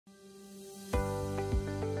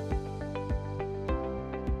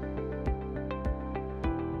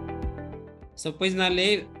सबैजनाले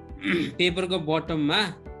पेपरको बटममा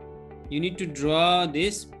you need to draw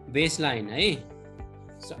this baseline, है.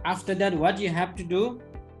 So after that, what you have to do,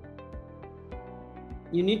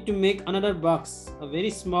 you need to make another box, a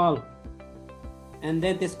very small, and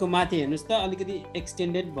then त्यसको माथि हेर्नुस् त अलिकति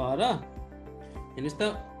extended भएर हेर्नुस्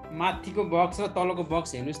त माथिको बक्स र तलको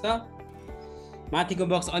बक्स हेर्नुस् त माथिको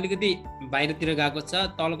बक्स अलिकति बाहिरतिर गएको छ,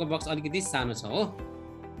 तलको बक्स अलिकति सानो छ हो.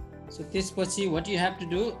 So त्यसपछि what you have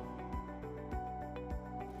to do,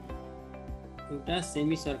 एउटा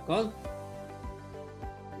सेमी सर्कल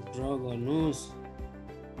ड्रा गर्नुस्.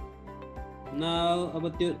 नाउ अब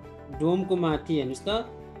त्यो डोमको माथि हेर्नुस् त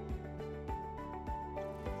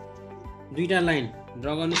दुईटा लाइन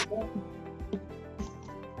ड्रा गर्नुस् त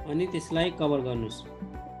अनि त्यसलाई कभर गर्नुस्.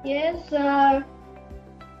 यस सर.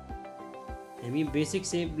 हामी बेसिक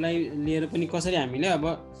शेपलाई लिएर पनि कसरी हामीले अब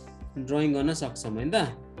ड्राइङ गर्न सक्छौं हैन त.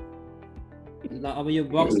 ल अब यो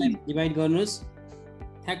बक्सलाई डिभाइड गर्नुस्.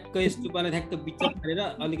 ठ्याक्क यो स्तूपालाई ठ्याक्क बिच पारेर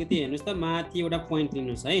अलिकति हेर्नुस् त माथि एउटा पोइन्ट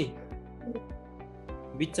लिनुस् है.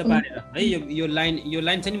 बिच पारेर है यो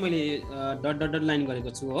लाइन छ नि मैले डट डट डट लाइन गरेको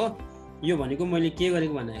छु हो. यो भनेको मैले के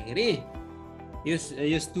गरेको भन्दाखेरि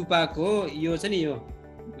यो स्तूपाको यो छ नि यो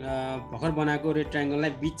भर्खर बनाएको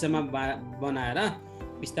रेक्ट्याङ्गललाई बिचमा बनाएर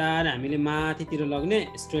बिस्तारै हामीले माथितिर लग्ने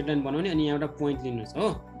स्ट्रेट लाइन बनाउने अनि यहाँ एउटा पोइन्ट लिनुस् हो.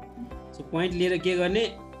 सो पोइन्ट लिएर के गर्ने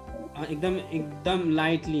एकदम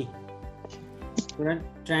लाइटली एउटा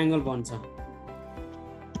ट्रायंगल बन्छ.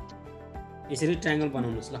 यसरी ट्रायंगल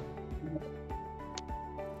बनाउनुस् ल.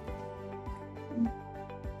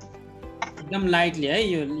 एकदम लाइटली है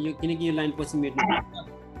यो किनकि यो लाइन पछि मेट्नु पर्छ.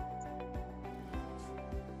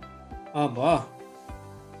 अब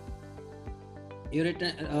यो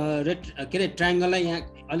के रे ट्रायंगललाई यहाँ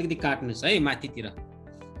अलिकति काट्नुस् है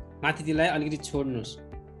माथितिरलाई अलिकति छोड्नुस्.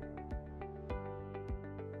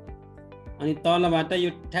 अनि तलबाट यो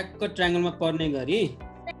ठ्याक्क ट्रायंगलमा पर्ने गरी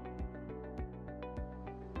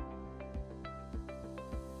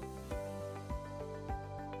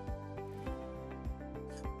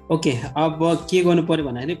ओके. अब के गर्नु पर्यो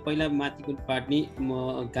भन्दाखेरि पहिला माथिको पार्ट नि म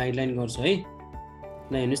गाइडलाइन गर्छु है.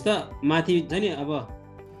 ल हेर्नुस् त माथि छ नि अब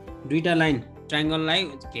दुईटा लाइन ट्रायंगललाई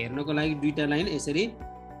घेर्नको लागि दुईटा लाइन यसरी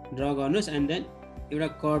ड्रा गर्नुस् एन्ड देन एउटा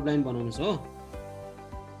कर्भ लाइन बनाउनुस् हो.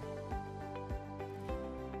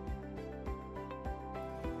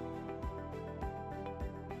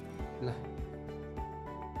 ल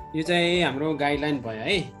यो चाहिँ हाम्रो गाइडलाइन भयो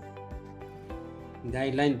है.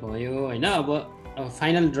 गाइडलाइन भयो हैन. अब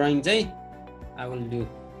फाइनल ड्राइङ चाहिँ I will do.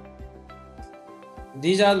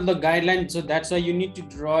 These are the guidelines, so that's why you need to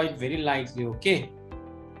draw it very lightly. Okay.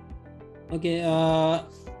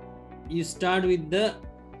 You start with the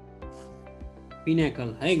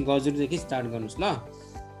pinnacle. है गजुरदेखि स्टार्ट गर्नुस् ल.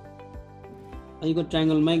 यो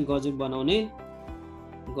ट्रायंगलमै गजुर बनाउने.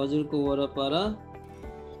 गजुरको वरपर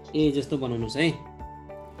ए जस्तो बनाउनुस् है.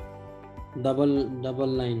 Double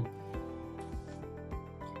line.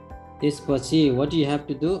 त्यसपछि what you have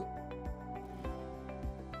to do,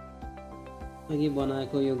 अघि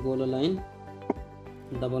बनाएको यो गोलो लाइन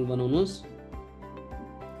डबल बनाउनुस्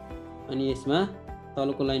अनि यसमा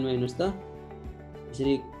तलको लाइनमा हेर्नुस् त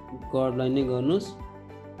यसरी कर्भ लाइन नै गर्नुस्.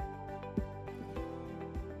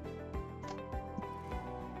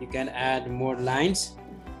 You can add more lines.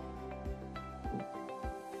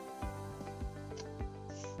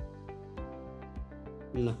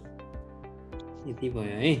 ल यति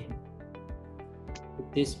भयो है.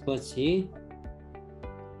 त्यसपछि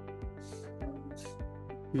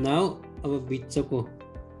नाउ अब बिचको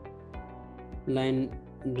लाइन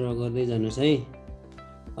ड्रा गर्दै जानुस् है.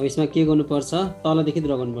 अब यसमा के गर्नुपर्छ तलदेखि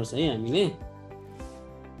ड्रा गर्नुपर्छ है हामीले.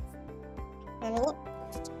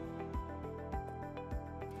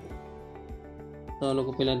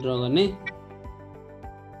 तलको पहिला ड्रा गर्ने.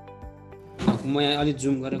 म अलि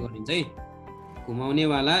जुम गरेर गरिदिन्छु है. घुमाउने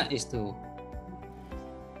वाला यस्तो हो.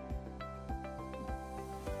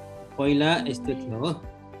 पहिला यस्तो थियो हो.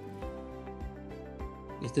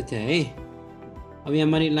 यस्तो थियो है. अब यहाँ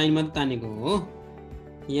मैले लाइन मात्र तानेको हो.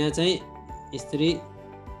 यहाँ चाहिँ यसरी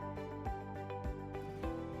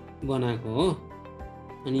बनाएको हो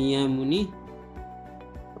अनि यहाँ मुनि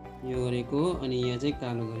यो गरेको हो अनि यहाँ चाहिँ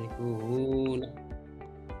कालो गरेको हो.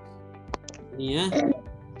 यहाँ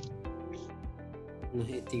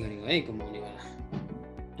यति गरेको है घुमाउने वाला.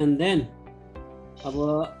 And then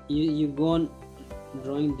you go on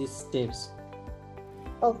drawing these steps.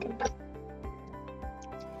 Okay.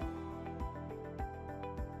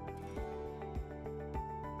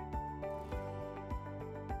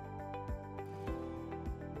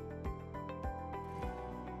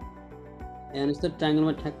 And it's the triangle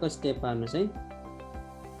में ठ्याक्क स्टेप पार्नुस् है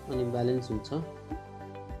अनि ब्यालेन्स हुन्छ.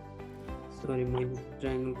 So सरी मैले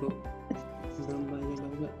ट्रायंगलको लम्बाइ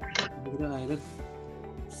लगाएर आएर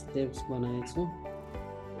स्टेप्स बनाएको छु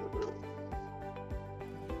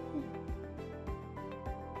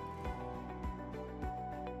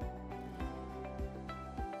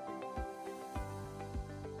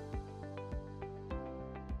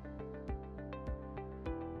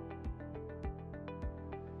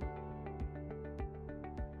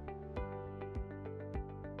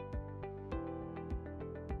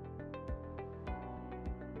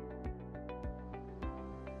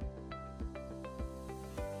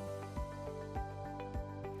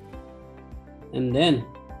and then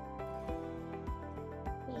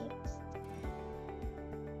Yes.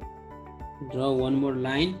 draw one more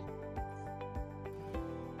line,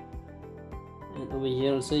 and over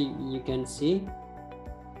here also you can see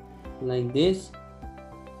like this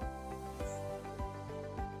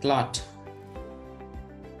clot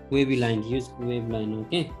wavy line. Use wave line,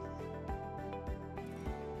 okay?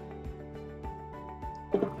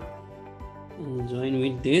 And join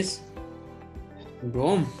with this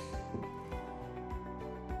boom.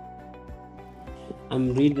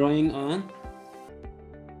 I'm redrawing on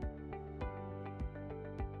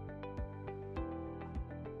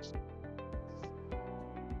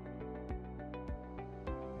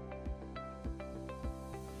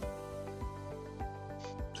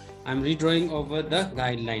over the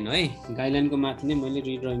guideline है guideline को माथि नै मैले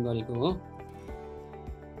redrawing गरेको हो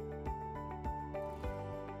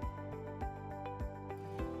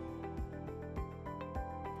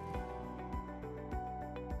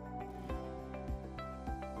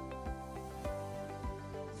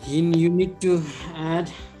you need to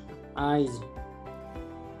add eyes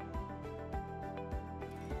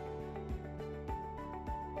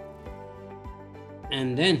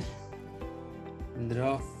and then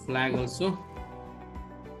draw flag also.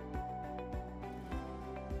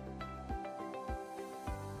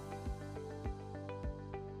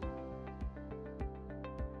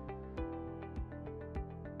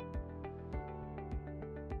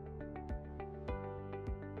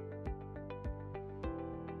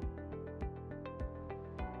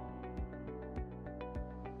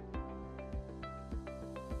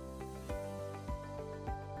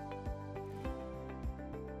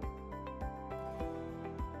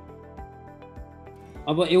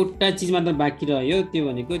 अब एउटा चीज मात्र बाँकी रह्यो त्यो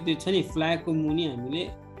भनेको त्यो छ नि फ्ल्याग को मुनि हामीले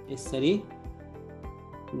यसरी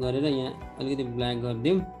गरेर यहाँ अलिकति black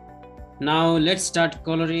गर्दियौ now let's start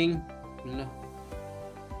colouring ल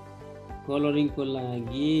कलरिङ को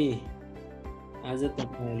लागि आज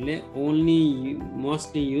तपाईहरुले ओन्ली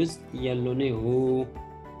मोस्टली युज येलो नै हो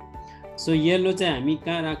सो येलो चाहिँ हामी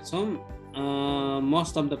कहाँ राख्छौं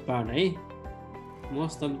मोस्ट अफ द पार्ट है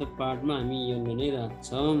मोस्ट अफ द पार्टमा हामी येलो नै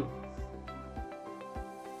राख्छौं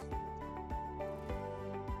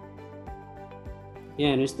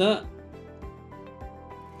यहाँ हेर्नुस् त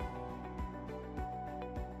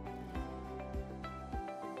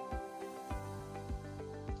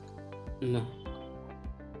ल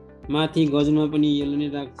माथि गजलमा पनि येलो नै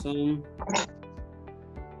राख्छौं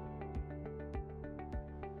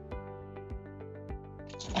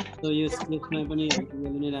तो यो स्केचमा पनि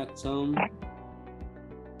येलो नै राख्छौं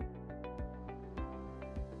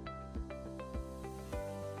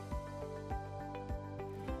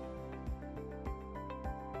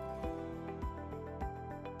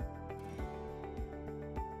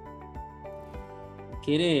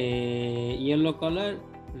के रे yellow colour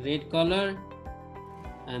red colour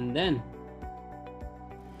and then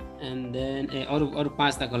अरु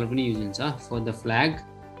पाँचटा कलर पनि युज हुन्छ for the flag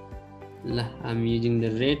ल I'm using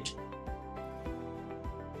the red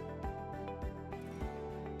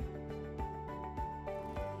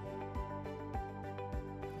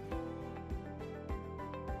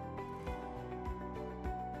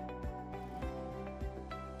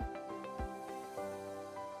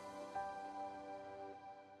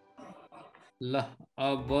ल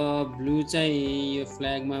अब ब्लू चाहिँ यो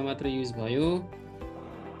फ्ल्यागमा मात्र युज भयो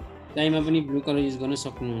टाइममा पनि ब्लू कलर युज गर्न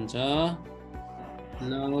सक्नुहुन्छ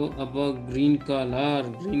नाउ अब ग्रीन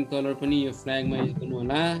कलर पनि यो फ्ल्यागमा युज गर्नु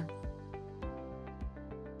होला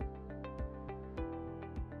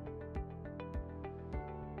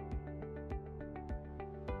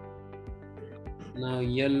now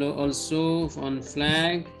yellow also on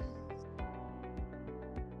flag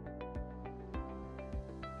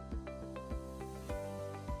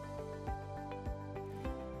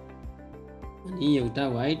एउटा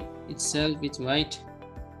white itself it's white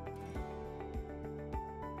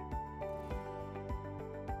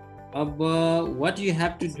अब what you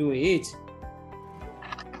have to do is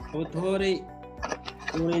अब थोरै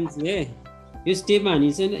orange ले यो स्टेपमा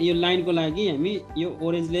हामी चाहिँ यो लाइनको लागि हामी यो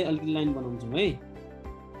ओरेन्जले अलिकति लाइन बनाउँछौँ है।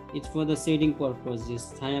 It's for the shedding purpose,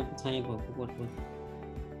 छायाको purpose.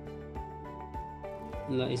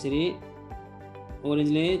 ल यसरी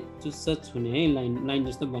ओरेन्जले चुस्स छुने है, लाइन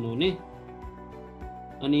जस्तो बनाउने।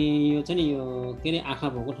 अनि यो चाहिँ नि यो के अरे आँखा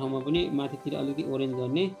भएको ठाउँमा पनि माथितिर अलिकति ओरेन्ज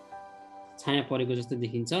गर्ने, छाया परेको जस्तो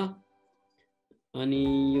देखिन्छ। अनि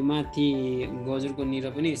यो माथि गजुरको निर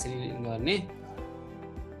पनि यसरी गर्ने।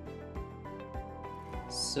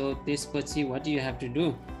 सो त्यसपछि what you have to do,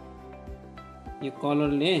 यो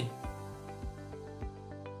कलरले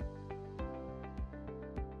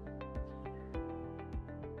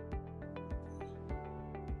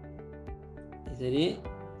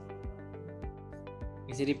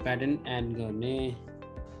यसरी प्याटर्न एड गर्ने।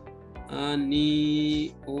 अनि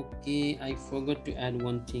okay, I फरगट to add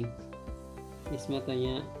one thing. यसमा त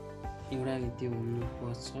यहाँ एउटा त्यो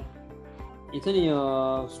हुनुपर्छ। यो चाहिँ नि यो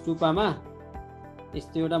स्टुपामा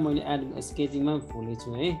यस्तो एउटा मैले एड स्केचिङमा खोलेको छु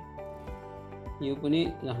है, यो पनि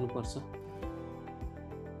राख्नुपर्छ।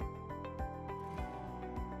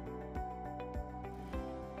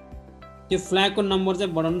 त्यो फ्ल्यागको नम्बर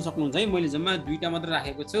चाहिँ बढाउन सक्नुहुन्छ है। मैले जम्मा 2टा मात्र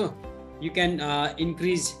राखेको छु। You can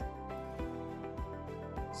increase.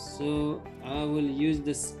 So I will use the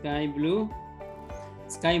sky blue.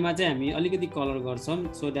 स्काईमा चाहिँ हामी अलिकति कलर गर्छौँ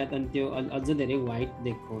सो द्याट अनि त्यो अझ धेरै व्हाइट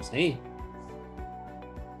देखोस् है।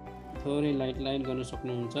 थोरै लाइट गर्न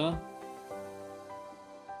सक्नुहुन्छ।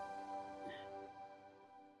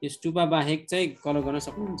 यो स्टुपा बाहेक चाहिँ कलर गर्न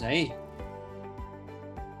सक्नुहुन्छ है।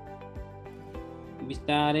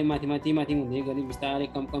 बिस्तारै माथि हुँदै गरी बिस्तारै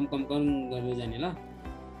कम गरेर जाने ल।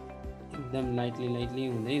 एकदम लाइटली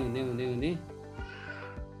हुँदै